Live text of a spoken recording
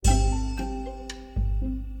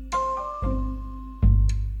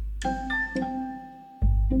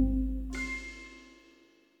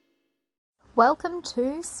Welcome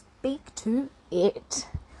to Speak to It,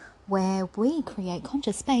 where we create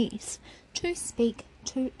conscious space to speak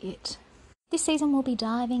to it. This season we'll be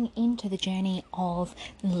diving into the journey of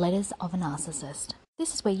Letters of a Narcissist.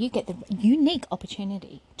 This is where you get the unique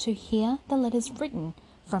opportunity to hear the letters written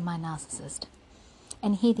from my narcissist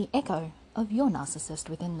and hear the echo of your narcissist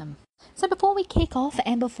within them. So before we kick off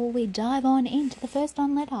and before we dive on into the first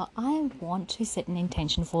on letter, I want to set an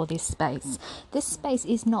intention for this space. This space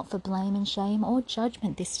is not for blame and shame or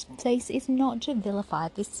judgment. This space is not to vilify.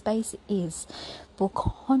 This space is for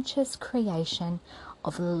conscious creation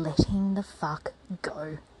of letting the fuck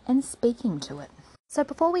go and speaking to it. So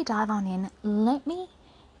before we dive on in, let me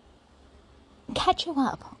catch you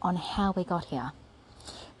up on how we got here.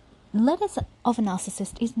 Letters of a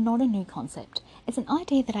Narcissist is not a new concept. It's an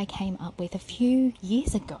idea that I came up with a few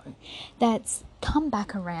years ago that's come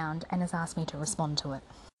back around and has asked me to respond to it.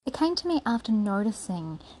 It came to me after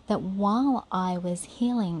noticing that while I was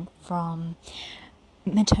healing from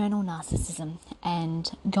maternal narcissism and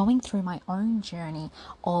going through my own journey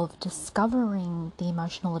of discovering the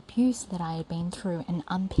emotional abuse that I had been through and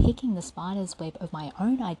unpicking the spider's web of my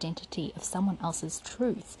own identity of someone else's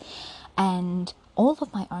truth and all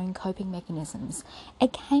of my own coping mechanisms,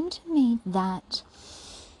 it came to me that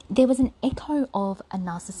there was an echo of a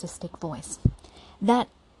narcissistic voice, that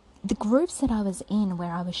the groups that I was in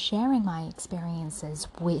where I was sharing my experiences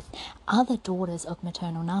with other daughters of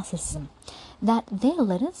maternal narcissism, that their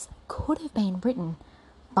letters could have been written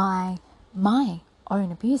by my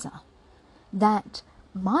own abuser, that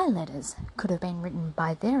my letters could have been written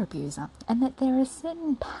by their abuser, and that there are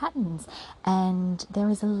certain patterns and there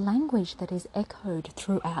is a language that is echoed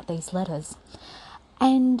throughout these letters.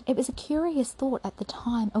 And it was a curious thought at the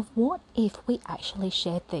time of what if we actually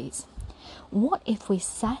shared these? What if we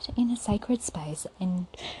sat in a sacred space and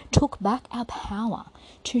took back our power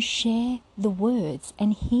to share the words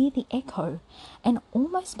and hear the echo and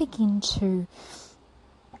almost begin to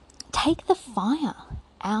take the fire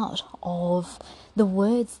out of the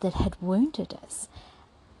words that had wounded us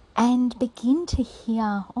and begin to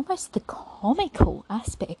hear almost the comical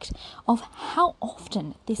aspect of how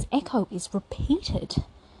often this echo is repeated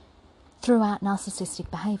throughout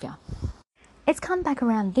narcissistic behaviour. It's come back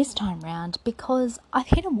around this time round because I've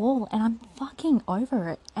hit a wall and I'm fucking over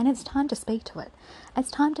it, and it's time to speak to it.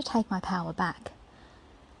 It's time to take my power back.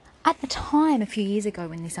 At the time, a few years ago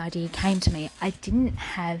when this idea came to me, I didn't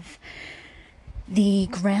have the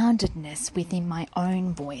groundedness within my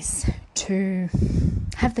own voice to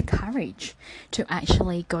have the courage to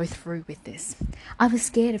actually go through with this. I was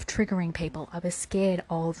scared of triggering people. I was scared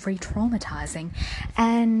of re-traumatizing.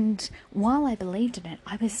 And while I believed in it,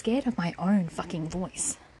 I was scared of my own fucking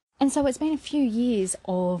voice. And so it's been a few years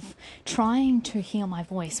of trying to heal my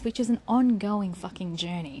voice, which is an ongoing fucking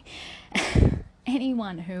journey.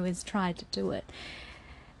 Anyone who has tried to do it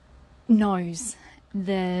knows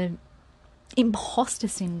the imposter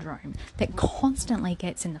syndrome that constantly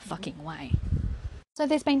gets in the fucking way. So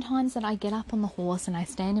there's been times that I get up on the horse and I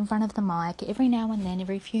stand in front of the mic every now and then,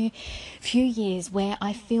 every few years, where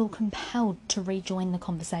I feel compelled to rejoin the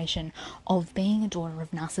conversation of being a daughter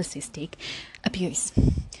of narcissistic abuse,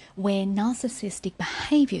 where narcissistic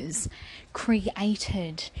behaviours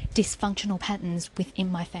created dysfunctional patterns within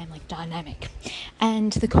my family dynamic,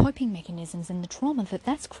 and the coping mechanisms and the trauma that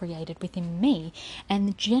that's created within me, and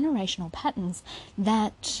the generational patterns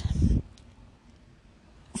that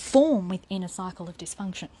form within a cycle of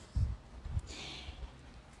dysfunction.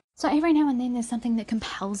 So every now and then there's something that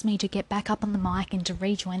compels me to get back up on the mic and to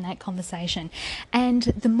rejoin that conversation. And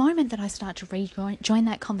the moment that I start to rejoin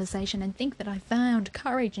that conversation and think that I found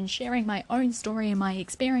courage in sharing my own story and my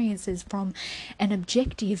experiences from an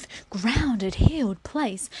objective, grounded, healed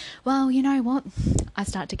place, well, you know what? I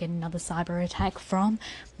start to get another cyber attack from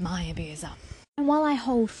my abuser. And while I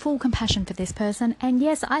hold full compassion for this person, and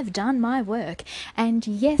yes, I've done my work, and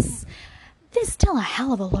yes, there's still a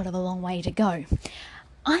hell of a long way to go,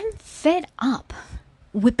 I'm fed up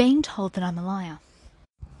with being told that I'm a liar.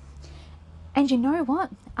 And you know what?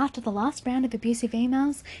 After the last round of abusive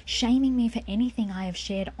emails shaming me for anything I have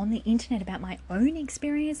shared on the internet about my own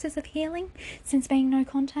experiences of healing since being no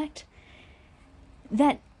contact,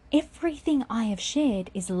 that everything I have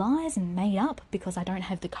shared is lies and made up because I don't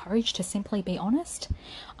have the courage to simply be honest,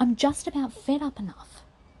 I'm just about fed up enough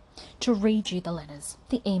to read you the letters,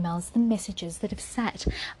 the emails, the messages that have sat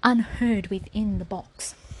unheard within the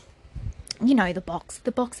box. You know, the box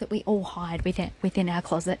that we all hide within our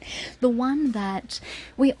closet, the one that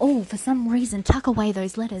we all, for some reason, tuck away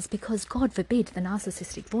those letters because, God forbid, the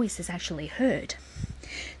narcissistic voice is actually heard.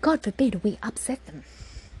 God forbid we upset them.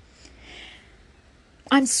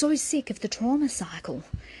 I'm so sick of the trauma cycle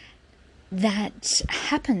that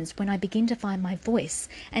happens when I begin to find my voice,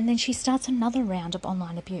 and then she starts another round of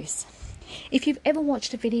online abuse. If you've ever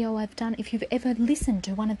watched a video I've done, if you've ever listened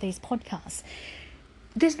to one of these podcasts,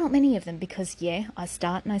 there's not many of them because, yeah, I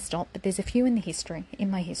start and I stop, but there's a few in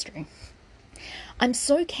my history. I'm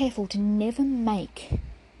so careful to never make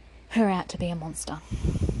her out to be a monster.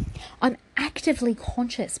 I'm actively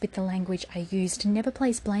conscious with the language I use to never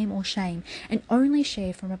place blame or shame, and only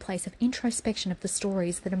share from a place of introspection of the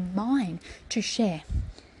stories that are mine to share.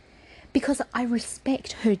 Because I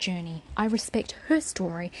respect her journey, I respect her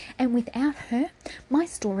story, and without her, my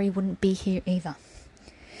story wouldn't be here either.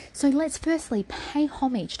 So let's firstly pay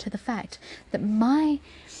homage to the fact that my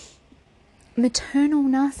maternal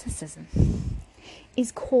narcissism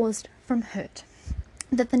is caused from hurt.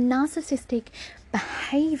 That the narcissistic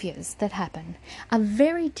behaviours that happen are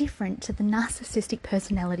very different to the narcissistic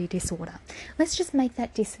personality disorder. Let's just make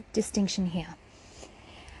that distinction here.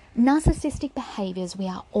 Narcissistic behaviours, we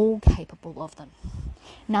are all capable of them.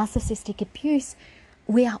 Narcissistic abuse,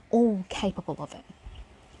 we are all capable of it.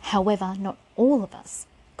 However, not all of us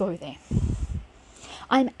go there.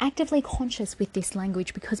 I'm actively conscious with this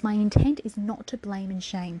language because my intent is not to blame and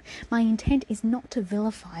shame. My intent is not to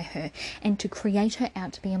vilify her and to create her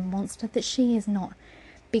out to be a monster that she is not,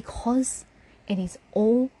 because it is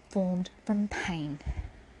all formed from pain.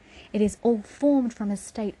 It is all formed from a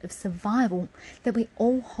state of survival that we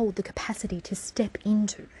all hold the capacity to step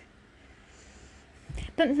into.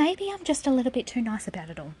 But maybe I'm just a little bit too nice about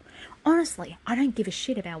it all. Honestly, I don't give a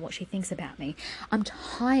shit about what she thinks about me. I'm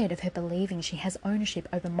tired of her believing she has ownership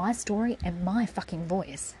over my story and my fucking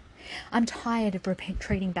voice. I'm tired of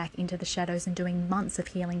retreating back into the shadows and doing months of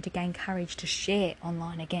healing to gain courage to share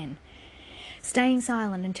online again. Staying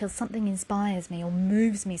silent until something inspires me or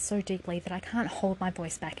moves me so deeply that I can't hold my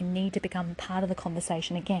voice back and need to become part of the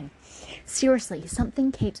conversation again. Seriously,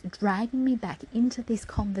 something keeps dragging me back into this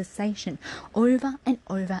conversation over and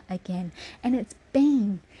over again, and it's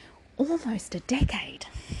been almost a decade.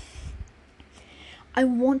 I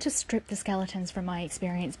want to strip the skeletons from my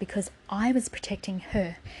experience because I was protecting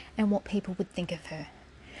her and what people would think of her.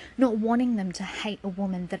 Not wanting them to hate a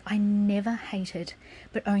woman that I never hated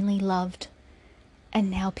but only loved and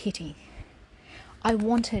now pity. I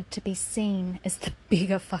wanted to be seen as the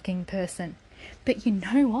bigger fucking person. But you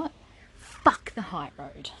know what? Fuck the high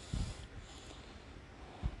road.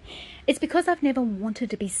 It's because I've never wanted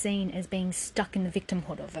to be seen as being stuck in the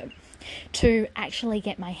victimhood of it. To actually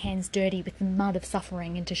get my hands dirty with the mud of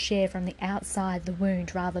suffering and to share from the outside the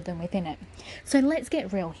wound rather than within it. So let's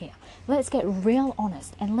get real here. Let's get real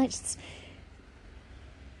honest and let's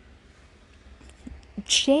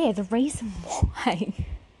share the reason why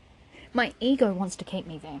my ego wants to keep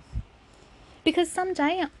me there. Because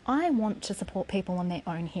someday I want to support people on their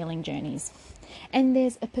own healing journeys. And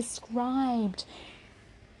there's a prescribed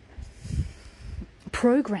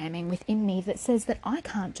programming within me that says that I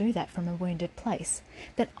can't do that from a wounded place,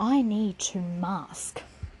 that I need to mask.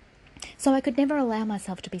 So I could never allow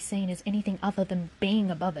myself to be seen as anything other than being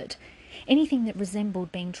above it, anything that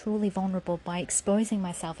resembled being truly vulnerable by exposing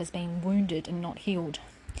myself as being wounded and not healed.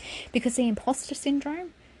 Because the imposter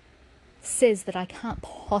syndrome says that I can't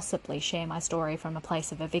possibly share my story from a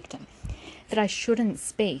place of a victim, that I shouldn't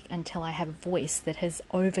speak until I have a voice that has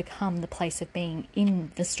overcome the place of being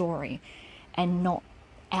in the story and not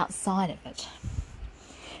outside of it.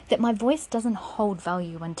 That my voice doesn't hold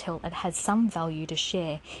value until it has some value to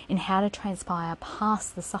share in how to transpire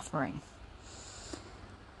past the suffering.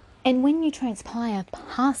 And when you transpire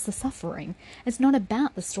past the suffering, it's not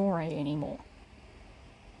about the story anymore.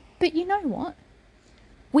 But you know what?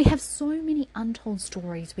 We have so many untold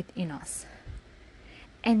stories within us.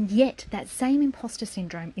 And yet that same imposter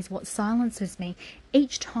syndrome is what silences me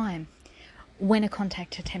each time when a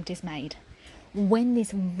contact attempt is made. When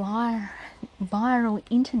this viral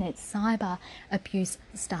internet cyber abuse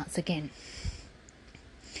starts again.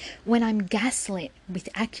 When I'm gaslit with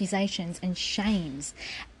accusations and shames,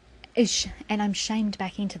 and I'm shamed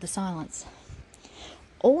back into the silence.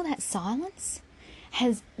 All that silence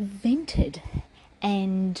has vented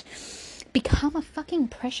and become a fucking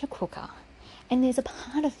pressure cooker. And there's a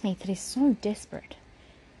part of me that is so desperate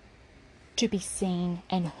to be seen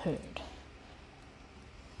and heard.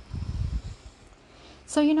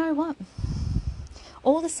 So you know what?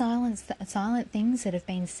 All the silent things that have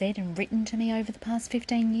been said and written to me over the past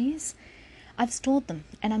 15 years, I've stored them,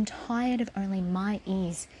 and I'm tired of only my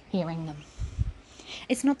ears hearing them.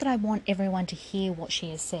 It's not that I want everyone to hear what she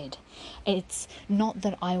has said. It's not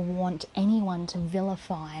that I want anyone to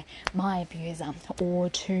vilify my abuser or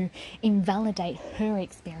to invalidate her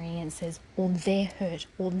experiences or their hurt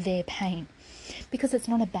or their pain, because it's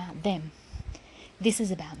not about them. This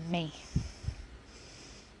is about me.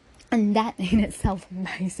 And that in itself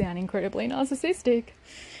may sound incredibly narcissistic,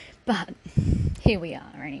 but here we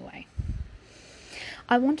are anyway.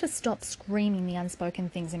 I want to stop screaming the unspoken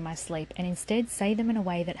things in my sleep and instead say them in a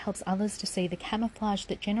way that helps others to see the camouflage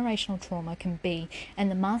that generational trauma can be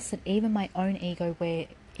and the mask that even my own ego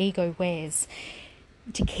wears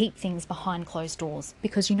to keep things behind closed doors.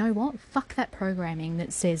 Because you know what? Fuck that programming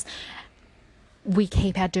that says we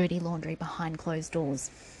keep our dirty laundry behind closed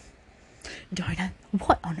doors. Donna,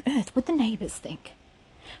 what on earth would the neighbours think?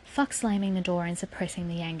 Fuck slamming the door and suppressing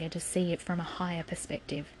the anger to see it from a higher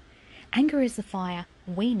perspective. Anger is the fire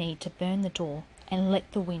we need to burn the door and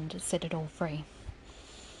let the wind set it all free.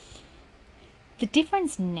 The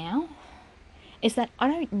difference now is that I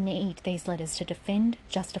don't need these letters to defend,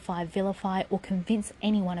 justify, vilify, or convince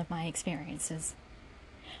anyone of my experiences.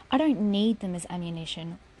 I don't need them as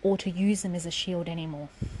ammunition or to use them as a shield anymore.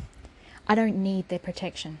 I don't need their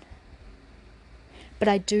protection. But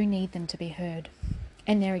I do need them to be heard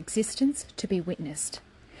and their existence to be witnessed.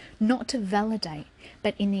 Not to validate,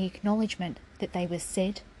 but in the acknowledgement that they were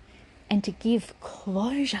said, and to give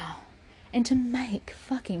closure and to make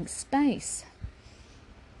fucking space.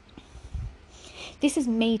 This is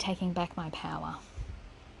me taking back my power.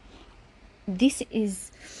 This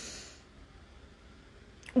is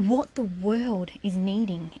what the world is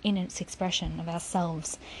needing in its expression of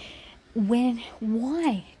ourselves.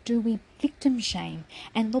 Why do we victim shame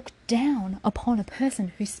and look down upon a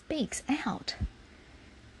person who speaks out?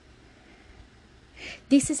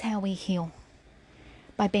 This is how we heal,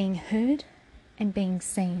 by being heard and being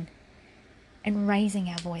seen, and raising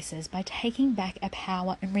our voices, by taking back our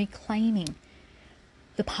power and reclaiming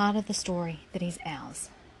the part of the story that is ours.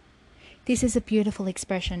 This is a beautiful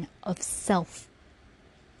expression of self,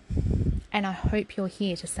 and I hope you're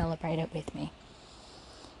here to celebrate it with me.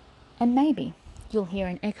 And maybe you'll hear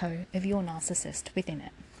an echo of your narcissist within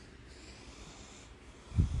it.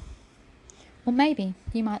 Or maybe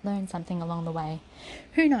you might learn something along the way.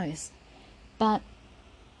 Who knows? But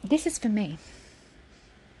this is for me.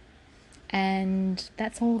 And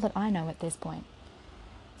that's all that I know at this point.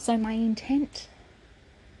 So my intent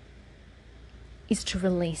is to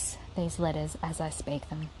release these letters as I speak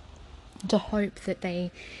them. To hope that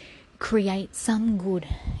they create some good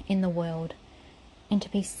in the world and to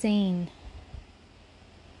be seen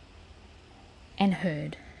and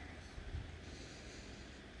heard.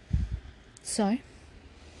 So,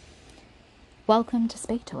 welcome to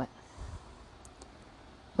Speak to It,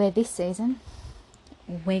 where this season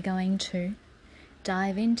we're going to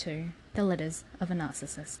dive into the letters of a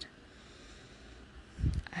narcissist.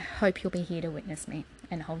 I hope you'll be here to witness me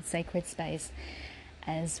and hold sacred space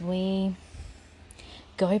as we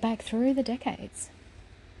go back through the decades.